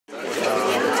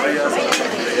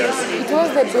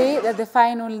the day that the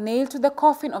final nail to the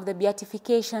coffin of the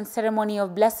beatification ceremony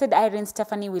of Blessed Irene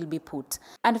Stephanie will be put.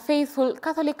 And faithful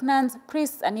Catholic nuns,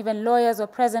 priests, and even lawyers were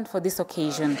present for this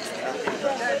occasion.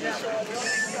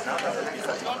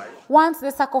 Once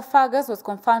the sarcophagus was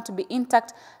confirmed to be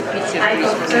intact, the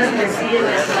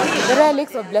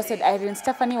relics of Blessed Irene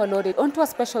Stephanie were loaded onto a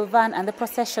special van and the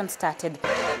procession started.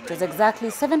 It was exactly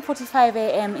 7:45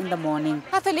 a.m. in the morning.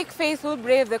 Catholic faithful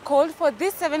braved the cold for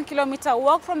this 7-kilometer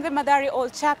walk from the Mathare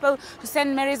Old Chapel to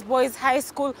St. Mary's Boys High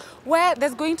School, where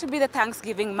there's going to be the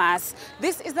Thanksgiving Mass.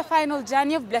 This is the final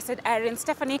journey of Blessed Irene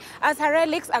Stephanie, as her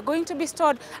relics are going to be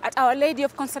stored at Our Lady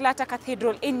of Consolata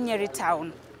Cathedral in Nyeri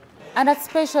town. And at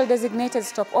special designated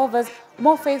stopovers,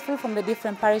 more faithful from the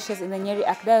different parishes in the Nyeri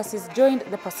Archdiocese joined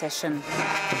the procession.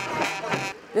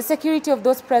 The security of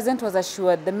those present was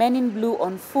assured, the men in blue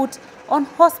on foot, on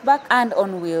horseback and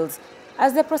on wheels,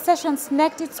 as the procession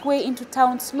snaked its way into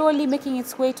town, slowly making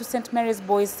its way to St. Mary's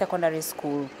Boys Secondary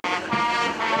School.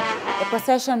 The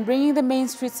procession bringing the main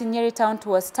streets in Nyeri town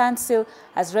to a standstill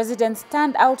as residents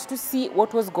turned out to see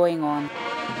what was going on.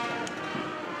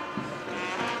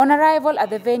 On arrival at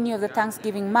the venue of the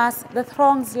Thanksgiving Mass, the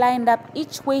throngs lined up,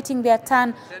 each waiting their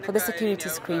turn for the security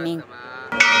screening.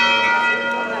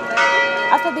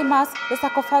 After the Mass, the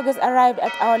sarcophagus arrived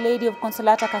at Our Lady of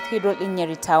Consolata Cathedral in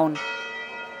Nyeri town.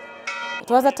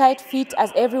 It was a tight fit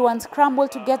as everyone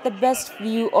scrambled to get the best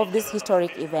view of this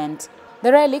historic event.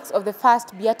 The relics of the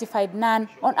first beatified nun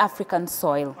on African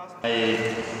soil. I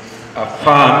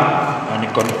affirm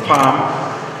and confirm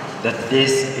that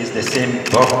this is the same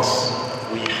box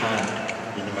we had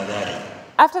in Mathare.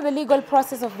 After the legal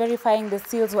process of verifying the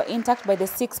seals were intact by the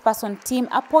 6-person team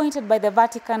appointed by the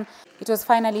Vatican, it was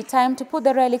finally time to put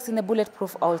the relics in the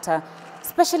bulletproof altar,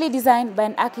 specially designed by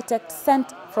an architect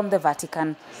sent from the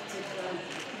Vatican.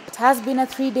 It has been a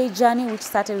 3-day journey which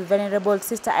started with Venerable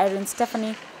Sister Irene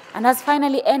Stephanie and has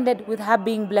finally ended with her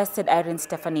being Blessed Irene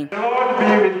Stephanie.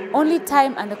 Only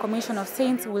time and the Commission of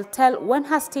Saints will tell when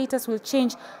her status will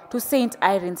change to Saint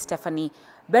Irene Stephanie.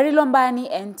 Berry Lombani,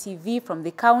 NTV, from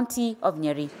the county of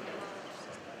Nyeri.